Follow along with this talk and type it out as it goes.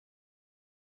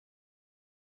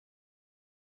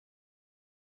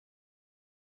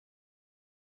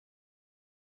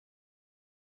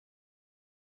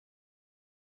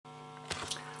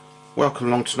Welcome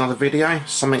along to another video,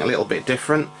 something a little bit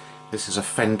different. This is a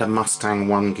Fender Mustang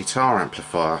 1 guitar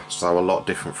amplifier, so a lot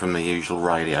different from the usual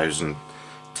radios and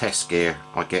test gear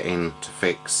I get in to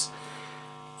fix.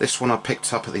 This one I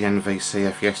picked up at the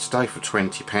NVCF yesterday for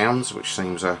 £20, which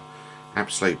seems an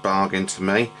absolute bargain to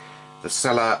me. The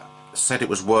seller said it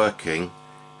was working,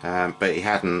 but he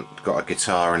hadn't got a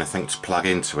guitar or anything to plug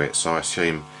into it, so I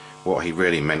assume what he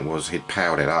really meant was he'd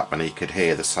powered it up and he could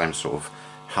hear the same sort of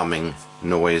humming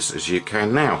noise as you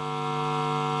can now.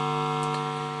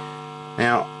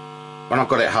 Now, when I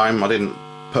got it home, I didn't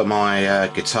put my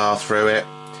guitar through it,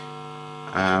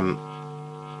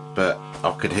 but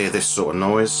I could hear this sort of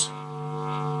noise,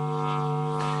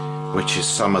 which is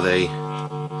some of the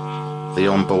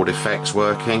onboard effects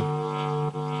working.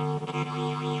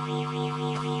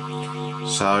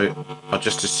 So I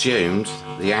just assumed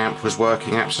the amp was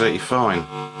working absolutely fine.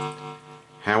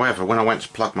 However, when I went to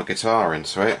plug my guitar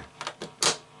into it,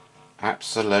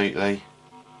 absolutely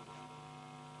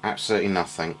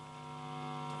nothing.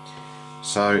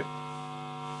 So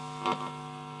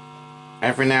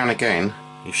every now and again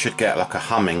you should get like a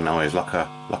humming noise, like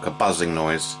a buzzing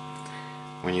noise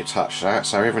when you touch that.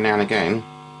 So every now and again,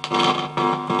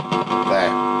 there,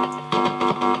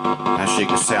 as you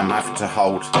can see, I'm having to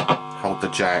hold the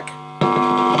jack.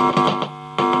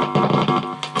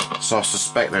 So I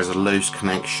suspect there's a loose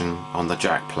connection on the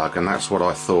jack plug, and that's what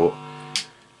I thought,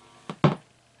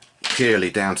 purely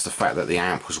down to the fact that the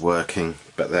amp was working,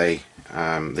 but the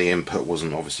input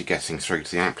wasn't obviously getting through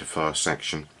to the amplifier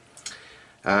section.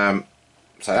 So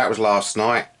that was last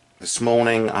night. This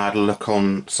morning I had a look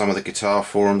on some of the guitar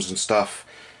forums and stuff,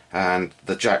 and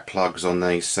the jack plugs on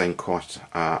these seem quite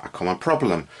a common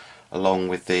problem, along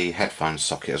with the headphone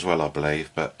socket as well, I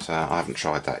believe, but I haven't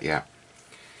tried that yet.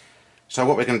 So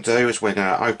what we're going to do is we're going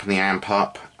to open the amp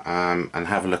up and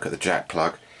have a look at the jack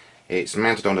plug. It's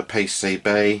mounted on a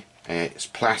PCB, it's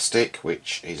plastic,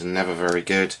 which is never very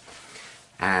good,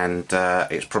 and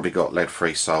it's probably got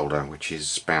lead-free solder, which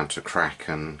is bound to crack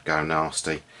and go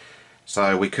nasty.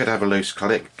 So we could have a loose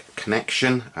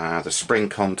connection. The spring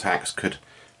contacts could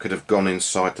have gone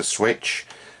inside the switch.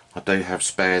 I do have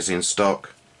spares in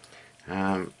stock.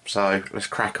 So let's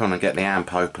crack on and get the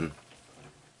amp open.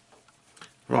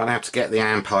 Right, now to get the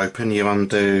amp open, you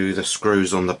undo the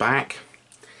screws on the back,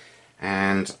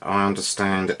 and I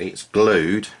understand it's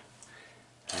glued,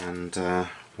 and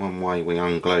one way we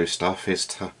unglue stuff is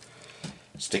to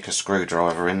stick a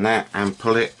screwdriver in there and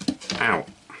pull it out.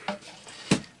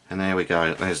 And there we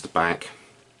go, there's the back.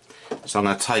 So I'm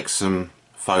going to take some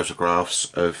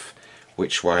photographs of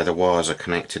which way the wires are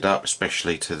connected up,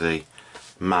 especially to the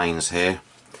mains here,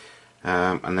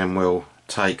 and then we'll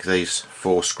take these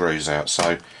 4 screws out,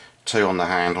 so 2 on the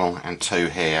handle and 2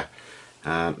 here.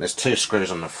 There's 2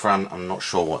 screws on the front. I'm not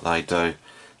sure what they do.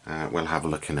 We'll have a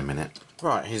look in a minute.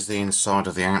 Right, here's the inside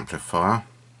of the amplifier,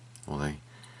 or the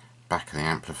back of the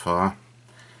amplifier.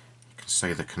 You can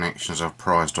see the connections I've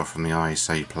prized off from the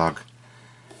IEC plug.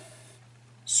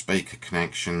 Speaker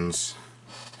connections,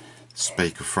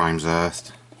 speaker frames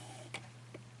earthed.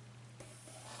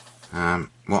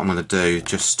 What I'm going to do,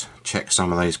 just check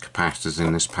some of these capacitors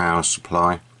in this power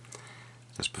supply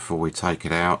just before we take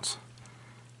it out.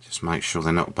 Just make sure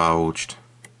they're not bulged.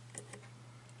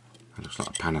 It looks like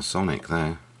a Panasonic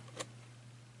there.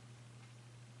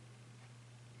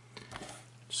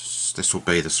 This will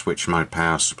be the switch mode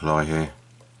power supply here.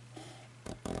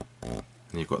 And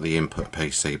you've got the input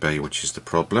PCB, which is the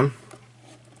problem.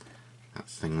 That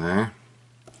thing there.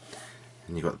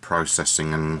 And you've got the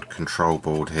processing and control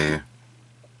board here,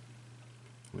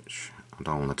 which I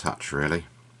don't want to touch really.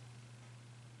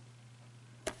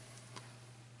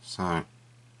 So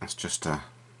that's just a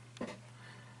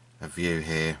view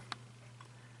here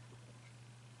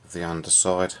of the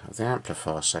underside of the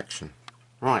amplifier section.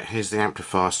 Right, here's the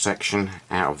amplifier section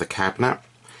out of the cabinet.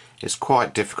 It's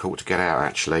quite difficult to get out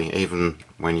actually, even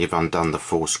when you've undone the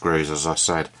 4 screws, as I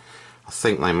said. I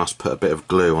think they must put a bit of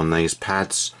glue on these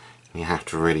pads, and you have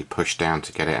to really push down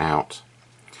to get it out.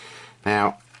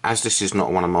 Now, as this is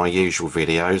not one of my usual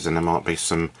videos, and there might be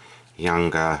some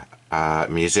younger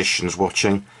musicians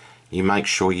watching, you make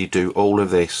sure you do all of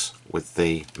this with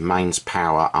the mains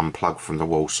power unplugged from the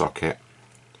wall socket.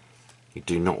 You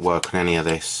do not work on any of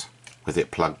this with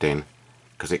it plugged in,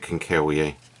 because it can kill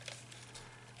you.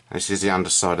 This is the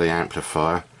underside of the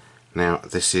amplifier. Now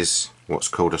this is what's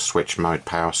called a switch mode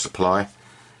power supply,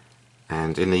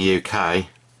 and in the UK,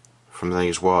 from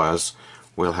these wires,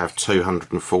 we'll have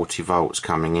 240 volts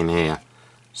coming in here.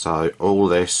 So all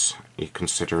this you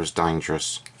consider as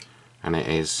dangerous, and it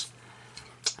is.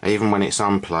 Even when it's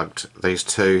unplugged, these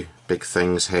 2 big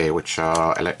things here, which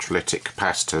are electrolytic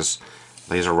capacitors.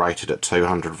 These are rated at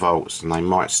 200 volts and they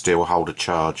might still hold a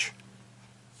charge,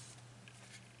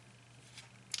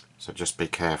 so just be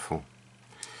careful.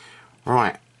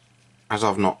 Right, as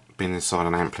I've not been inside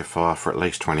an amplifier for at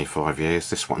least 25 years,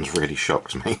 this one's really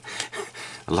shocked me.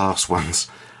 The last ones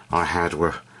I had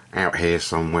were out here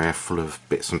somewhere, full of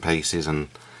bits and pieces and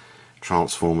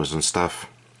transformers and stuff.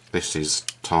 This is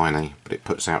tiny, but it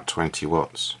puts out 20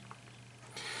 watts.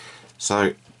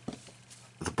 So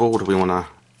the board we want to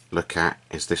look at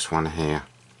is this one here.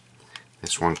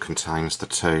 This one contains the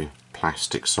two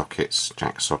plastic sockets,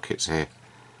 jack sockets here.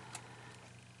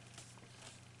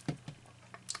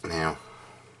 Now,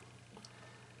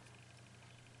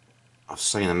 I've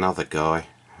seen another guy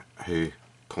who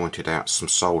pointed out some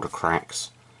solder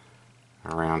cracks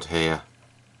around here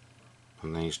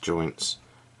on these joints,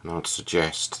 and I'd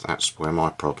suggest that's where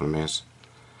my problem is.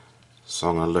 So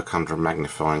I'm going to look under a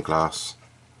magnifying glass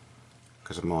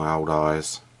because of my old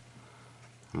eyes,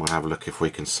 and we'll have a look if we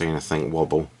can see anything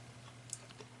wobble.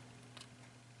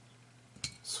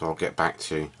 So I'll get back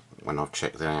to you when I've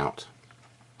checked that out.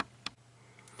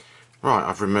 Right,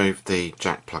 I've removed the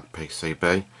jack plug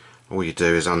PCB. All you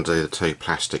do is undo the two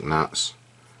plastic nuts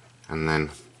and then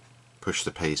push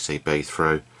the PCB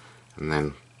through and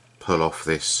then pull off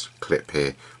this clip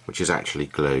here, which is actually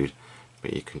glued,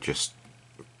 but you can just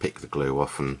pick the glue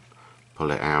off and pull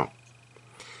it out.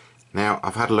 Now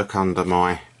I've had a look under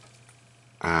my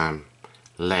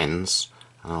lens,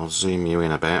 and I'll zoom you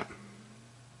in a bit,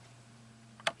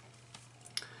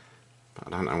 but I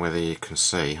don't know whether you can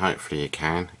see, hopefully you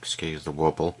can, excuse the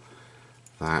wobble,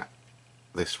 that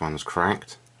this one's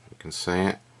cracked, you can see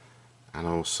it, and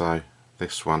also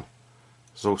this one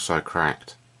is also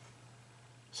cracked.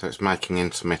 So it's making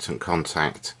intermittent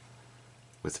contact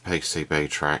with the PCB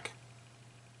track.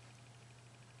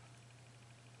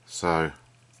 So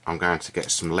I'm going to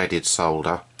get some leaded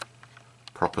solder,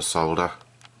 proper solder,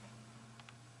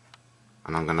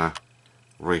 and I'm going to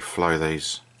reflow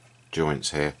these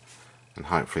joints here, and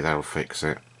hopefully that'll fix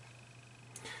it.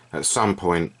 At some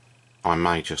point I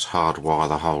may just hardwire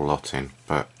the whole lot in,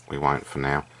 but we won't for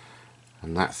now.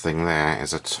 And that thing there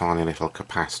is a tiny little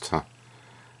capacitor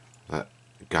that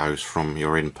goes from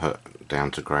your input down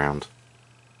to ground.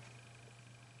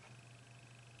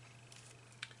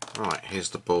 Right, here's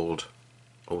the board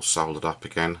all soldered up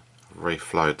again. I've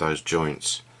reflowed those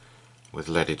joints with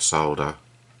leaded solder,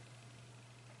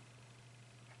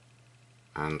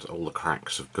 and all the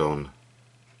cracks have gone.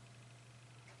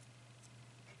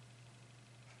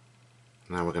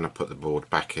 Now we're going to put the board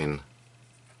back in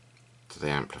to the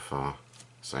amplifier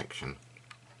section.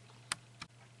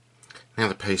 Now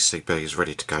the PCB is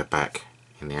ready to go back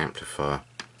in the amplifier,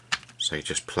 so you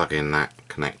just plug in that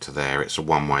connector there. It's a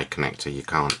one-way connector, you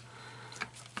can't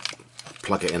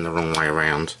plug it in the wrong way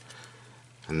around,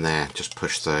 and there, just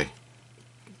push the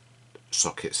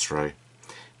sockets through.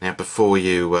 Now before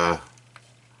you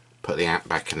put the amp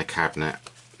back in the cabinet,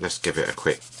 let's give it a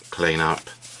quick clean up,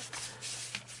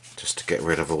 just to get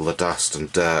rid of all the dust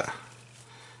and dirt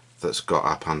that's got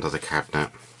up under the cabinet.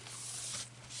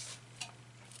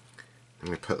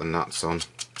 Let me put the nuts on.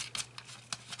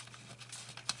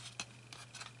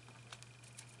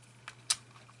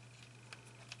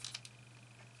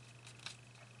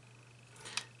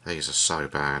 These are so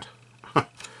bad.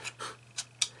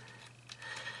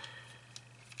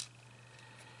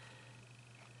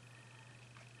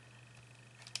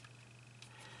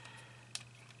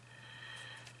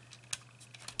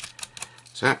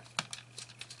 So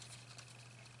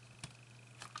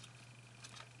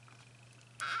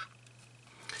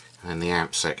and the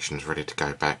amp section is ready to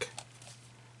go back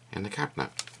in the cabinet.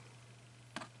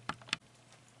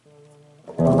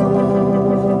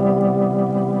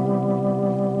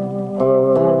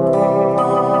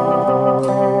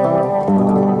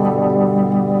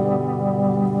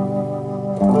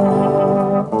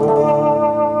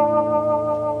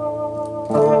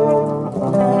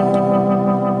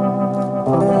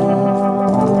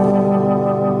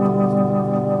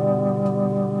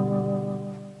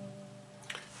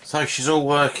 So she's all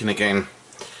working again.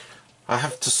 I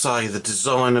have to say the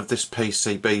design of this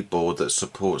PCB board that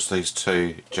supports these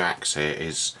two jacks here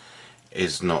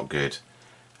is not good.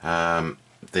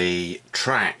 The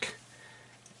track,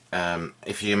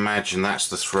 if you imagine that's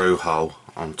the through hole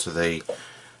onto the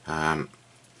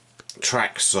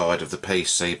track side of the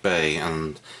PCB,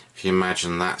 and if you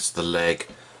imagine that's the leg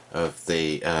of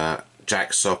the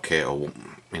jack socket, or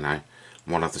you know,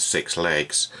 one of the 6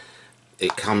 legs,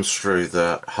 it comes through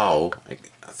the hole,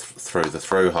 through the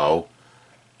through hole,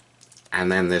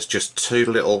 and then there's just 2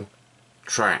 little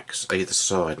tracks either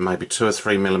side, maybe 2 or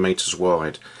 3 millimeters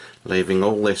wide, leaving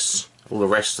all the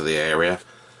rest of the area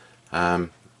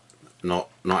not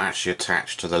actually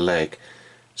attached to the leg.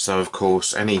 So of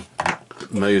course any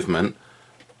movement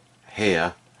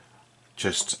here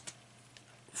just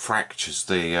fractures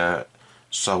the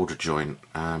solder joint,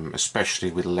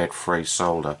 especially with lead-free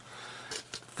solder.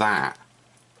 That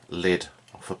lid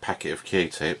off a packet of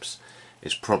Q-tips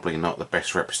is probably not the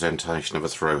best representation of a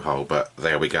through hole, but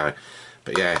there we go.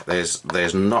 But yeah,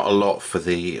 there's not a lot for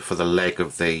the leg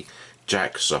of the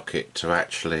jack socket to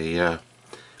actually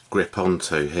grip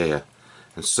onto here,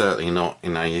 and certainly not,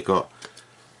 you know, you got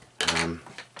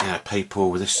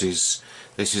people, this is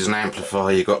an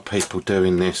amplifier, you got people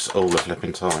doing this all the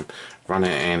flipping time,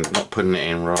 running it in, not putting it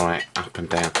in right, up and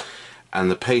down, and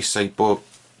the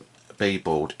B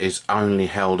board is only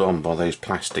held on by these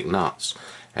plastic nuts,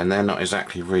 and they're not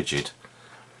exactly rigid.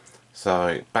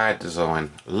 So bad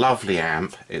design. Lovely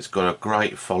amp, it's got a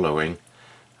great following,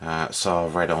 so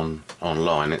I've read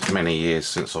online. It's many years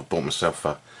since I've bought myself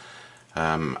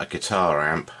a guitar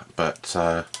amp, but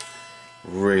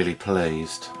really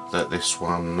pleased that this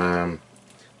one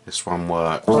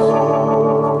works.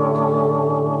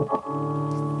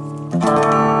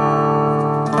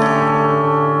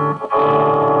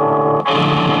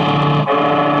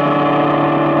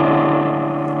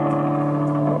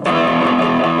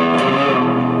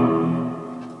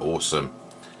 Awesome.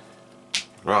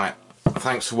 Right,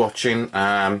 thanks for watching.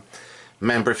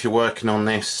 Remember, if you're working on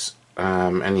this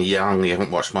and you're young, you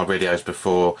haven't watched my videos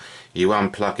before, you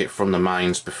unplug it from the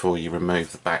mains before you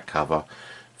remove the back cover.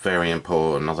 Very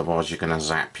important, otherwise you're going to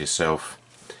zap yourself.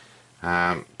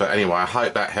 But anyway, I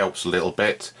hope that helps a little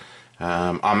bit.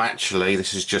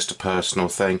 This is just a personal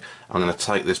thing, I'm going to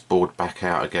take this board back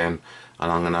out again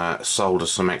and I'm going to solder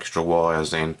some extra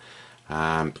wires in,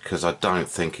 because I don't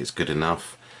think it's good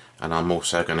enough. And I'm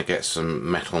also going to get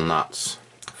some metal nuts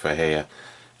for here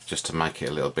just to make it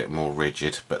a little bit more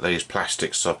rigid, but these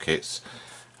plastic sockets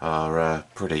are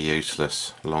pretty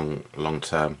useless long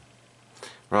term.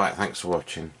 Right, thanks for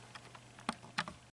watching.